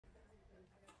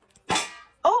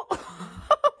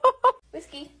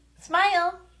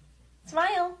Smile.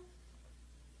 Smile.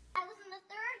 I was in the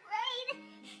 3rd grade.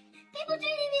 People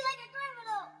treated me like a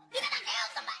criminal. You gotta kill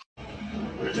somebody.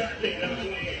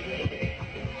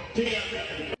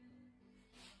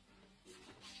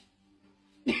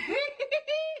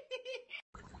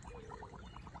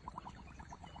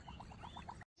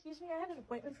 Excuse me, I had an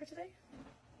appointment for today.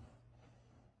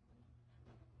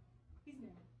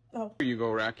 Oh. Here you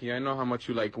go, Rocky. I know how much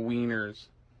you like wieners.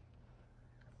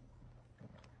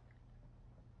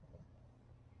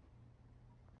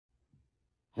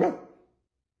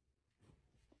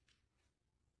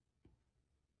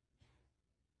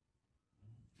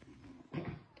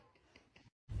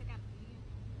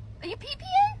 Are you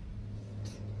pee-peeing?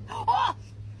 Oh!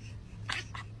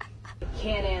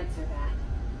 Can't answer that.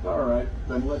 All right,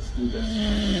 then let's do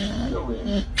this. Go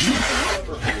in.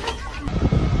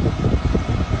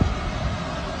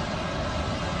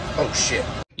 Oh shit.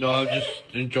 No, I'm just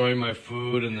enjoying my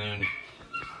food and then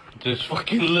this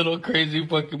fucking little crazy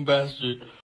fucking bastard.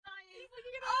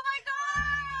 Oh my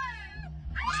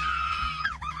god!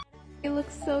 You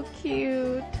look so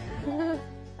cute.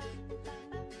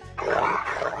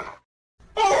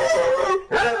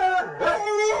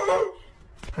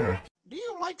 Do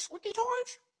you like squeaky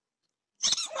toys?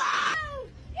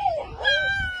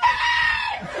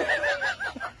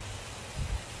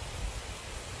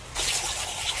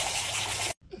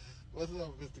 What's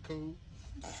up, Mr. Cool?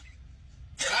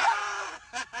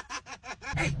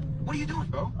 Hey, what are you doing,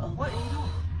 bro? What are you doing?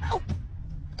 Oh!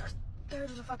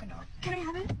 There's a fucking dog. Can I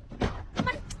have it? Come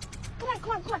on. Come on,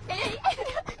 come on, come on.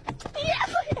 Yeah!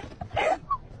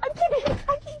 I'm kidding.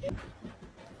 I'm kidding.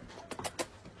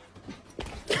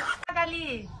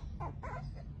 Ali.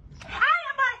 Ai,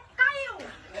 amor, caiu.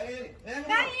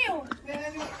 Caiu.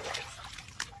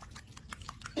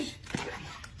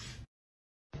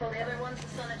 Well, the other one's the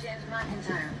son of James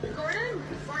McIntyre. Gordon?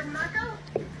 Gordon Marco?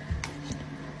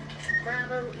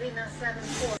 Bravo, Lima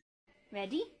 7-4.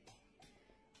 Ready?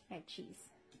 Red cheese.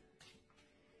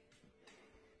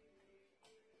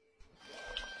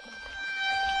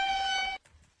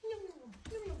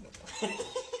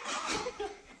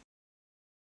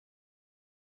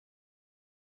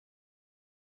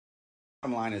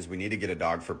 Bottom line is we need to get a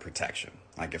dog for protection.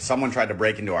 Like if someone tried to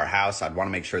break into our house, I'd want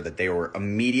to make sure that they were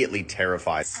immediately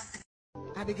terrified.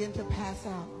 I began to pass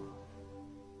out,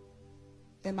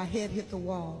 and my head hit the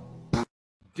wall.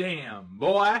 Damn,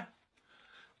 boy.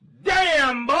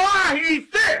 Damn, boy, he's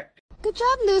sick. Good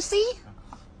job, Lucy.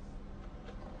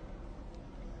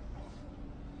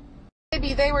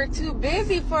 Baby, they were too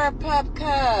busy for a pup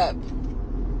cup.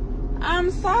 I'm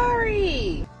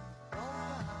sorry.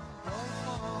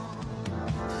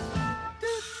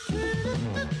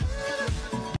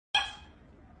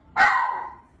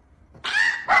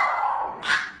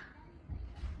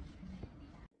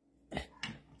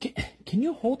 Can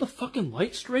you hold the fucking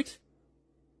light straight?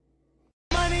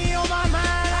 Money on my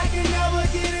mind, I can never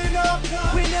get enough.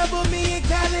 Whenever me and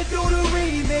Khaled do the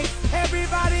remix,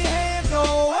 everybody hands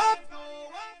go up.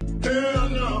 Hell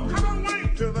no, come on,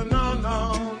 wait to the no,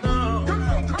 no, no. Come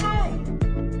on, come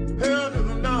on. Hell to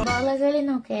the no. Bolas ele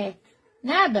não quer.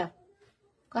 Nada.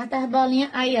 Corta as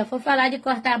bolinhas. Aí, ó. For falar de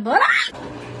cortar a bola.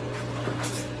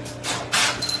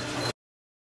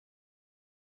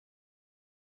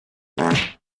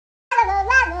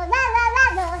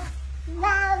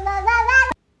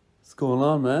 What's going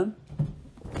on, man?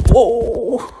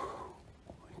 Whoa! Oh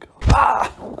my god.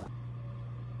 Ah!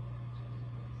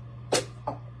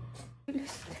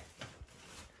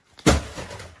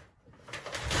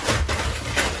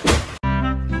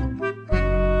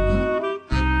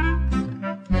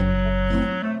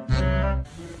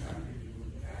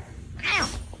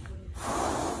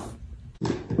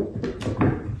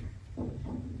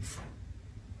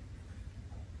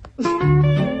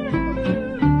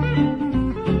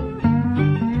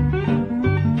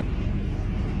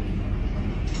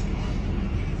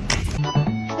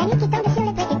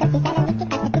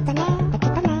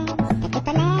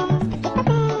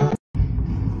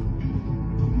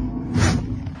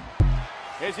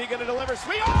 Is he going to deliver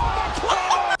sweet?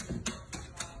 Oh!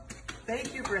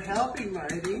 Thank you for helping,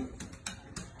 Marty.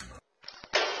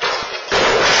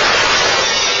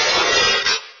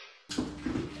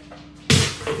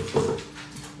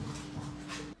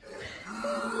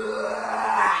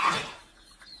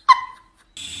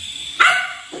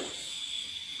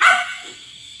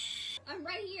 I'm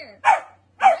right here.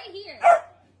 Right here.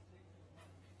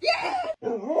 Yeah!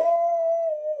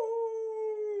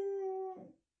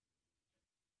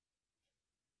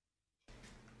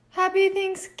 Happy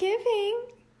Thanksgiving.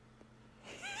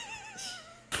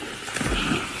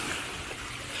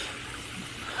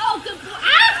 Oh, good boy.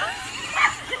 Ah!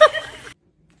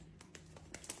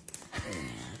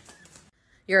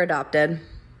 You're adopted.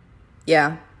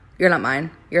 Yeah, you're not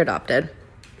mine. You're adopted.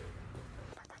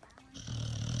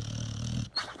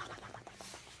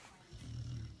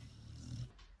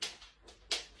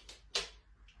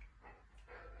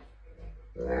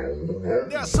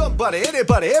 Now somebody,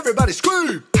 anybody, everybody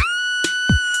scream!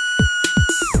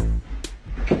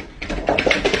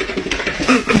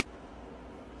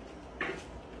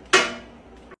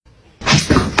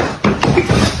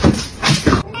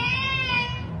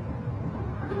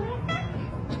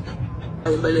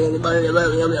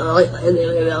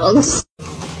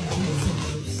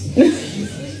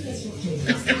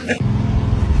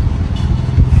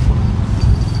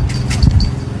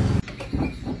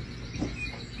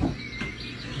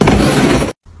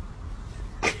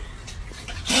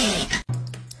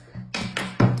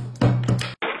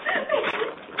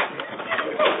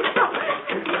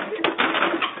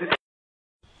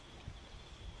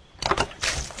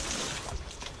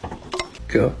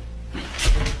 Go.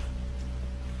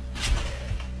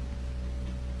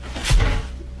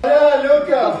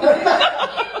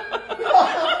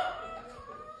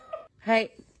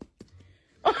 Hey.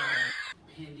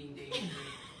 Pending date.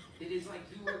 It is like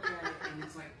you look at it and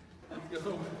it's like,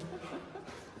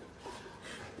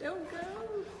 Don't go.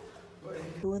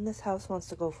 Who in this house wants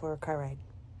to go for a car ride?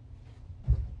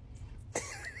 This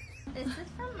is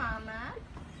from Mama.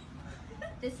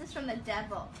 This is from the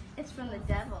devil. It's from the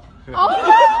devil.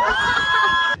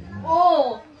 Oh!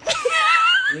 Oh!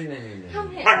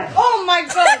 Come here. Oh my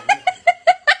God!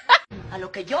 A lo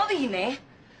que yo vine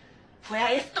fue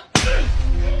a esto.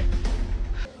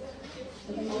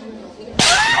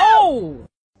 Oh!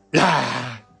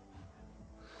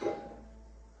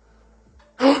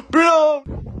 Bro!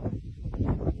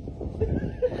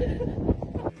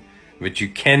 But you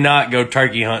cannot go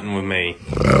turkey hunting with me.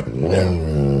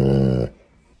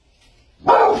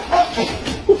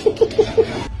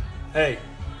 Hey,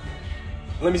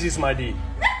 let me see some ID.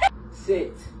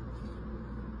 sit.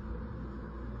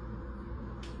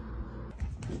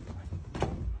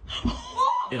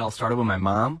 It all started when my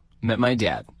mom met my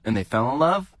dad, and they fell in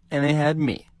love, and they had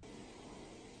me.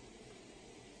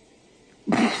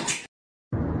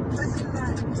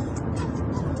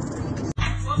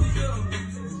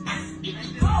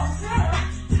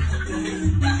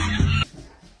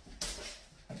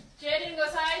 Jaden, go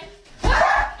side.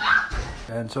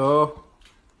 And so...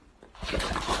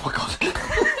 Oh my God.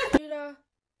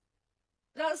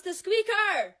 That's the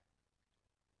squeaker!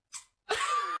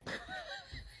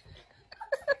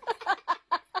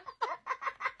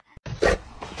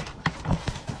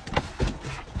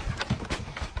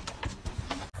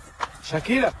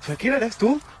 Shakira, Shakira, ¿eres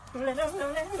tú?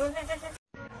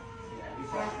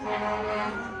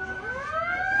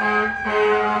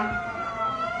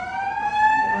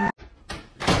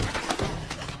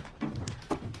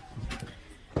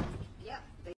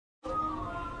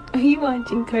 Are you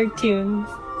watching cartoons?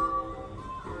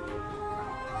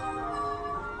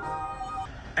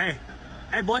 Hey,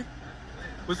 hey boy,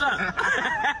 what's up?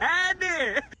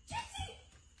 Dude.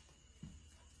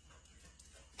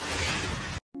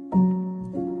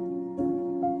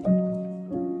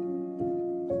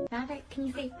 Maverick, can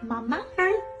you say mama?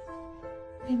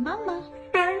 Say mama.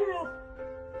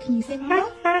 Can you say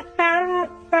mama?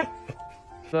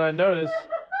 So I noticed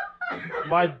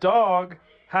my dog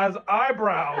has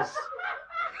eyebrows.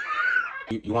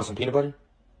 You want some peanut butter?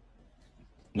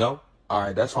 No?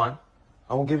 Alright, that's fine.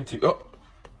 I won't give it to you. Oh.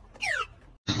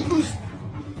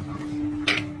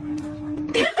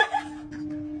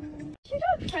 Your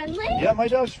dog friendly? Yeah, my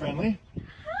dog's friendly.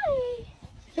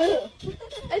 Hi. I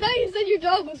thought you said your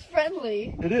dog was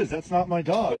friendly. It is. That's not my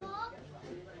dog.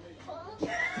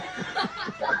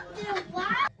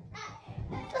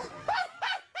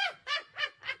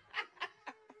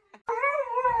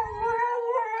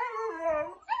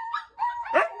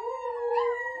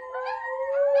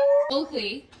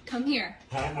 Oakley, come here.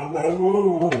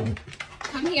 Come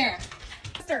here.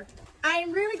 Buster,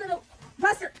 I'm really gonna...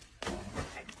 Buster!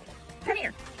 Come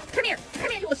here. Come here.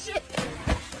 Come here, you little shit.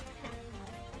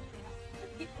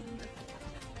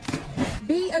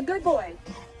 Be a good boy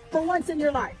for once in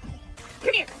your life.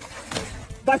 Come here.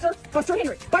 Buster. Buster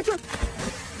Henry. Buster.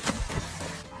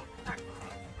 Right.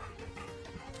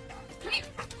 Come here.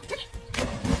 Come here.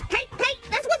 Hey, hey,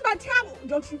 that's with my towel.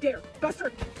 Don't you dare.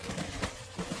 Buster.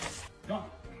 Come on.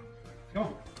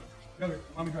 Come over here.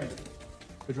 Mommy try it.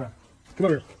 Good try. Come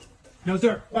over here. No,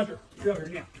 sir. Buster. Come over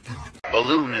here now.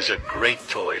 Balloon is a great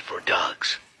toy for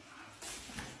dogs.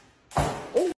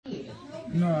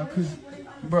 No, cause,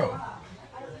 bro,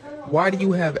 why do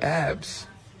you have abs?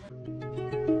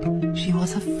 She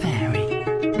was a fairy.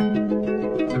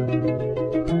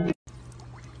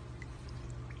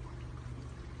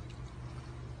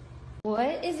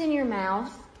 What is in your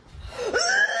mouth?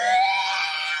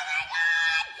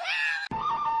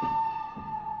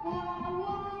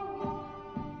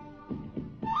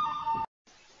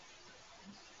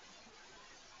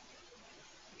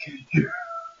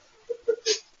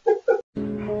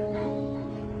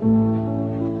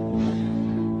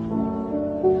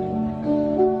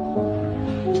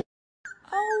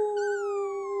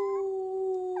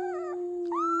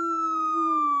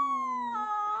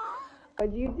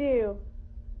 What'd you do?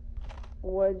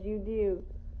 What'd you do?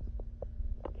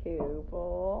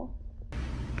 Cooper?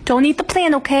 Don't eat the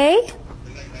plant, okay?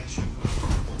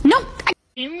 No!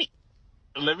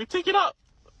 Let me take it off.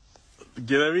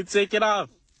 Let me take it off.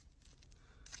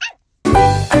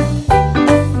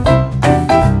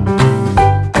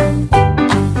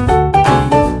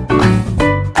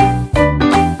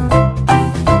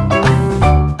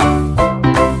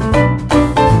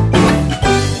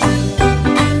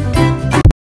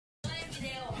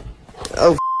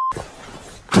 Oh.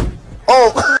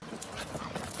 Oh.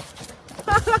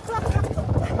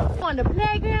 On the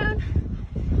playground.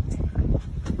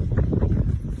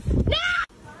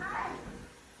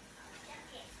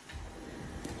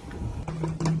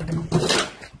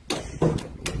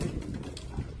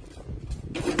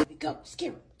 Go,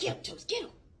 scare him. Get him, Toes, get him.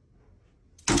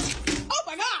 Oh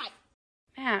my God!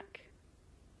 Mac.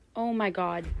 Oh my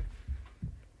God.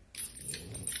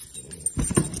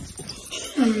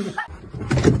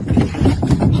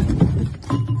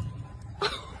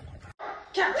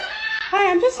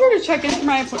 Hi, I'm just here to check into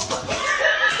my appointment.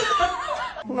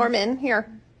 Norman, here.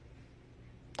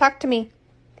 Talk to me.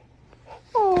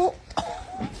 Oh.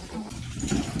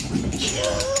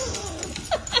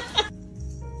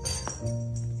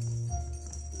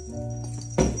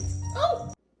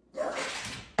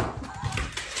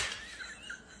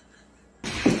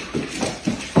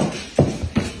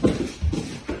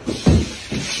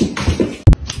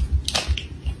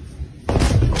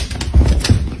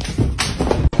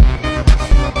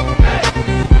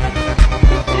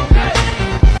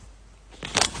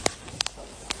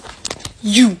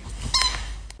 You!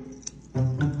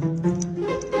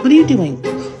 What are you doing?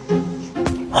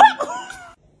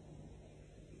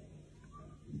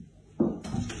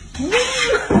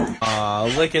 Aw,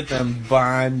 look at them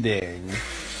bonding.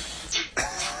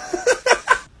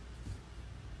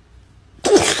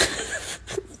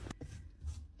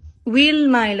 Will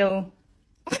Milo.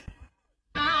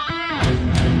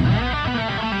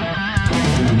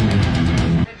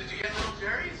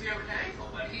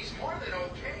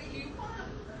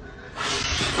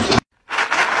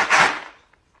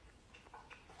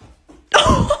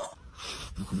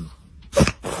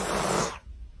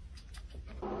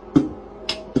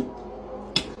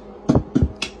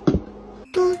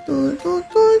 Dun, dun, dun,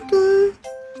 dun, dun.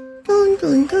 Dun,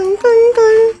 dun, dun, dun.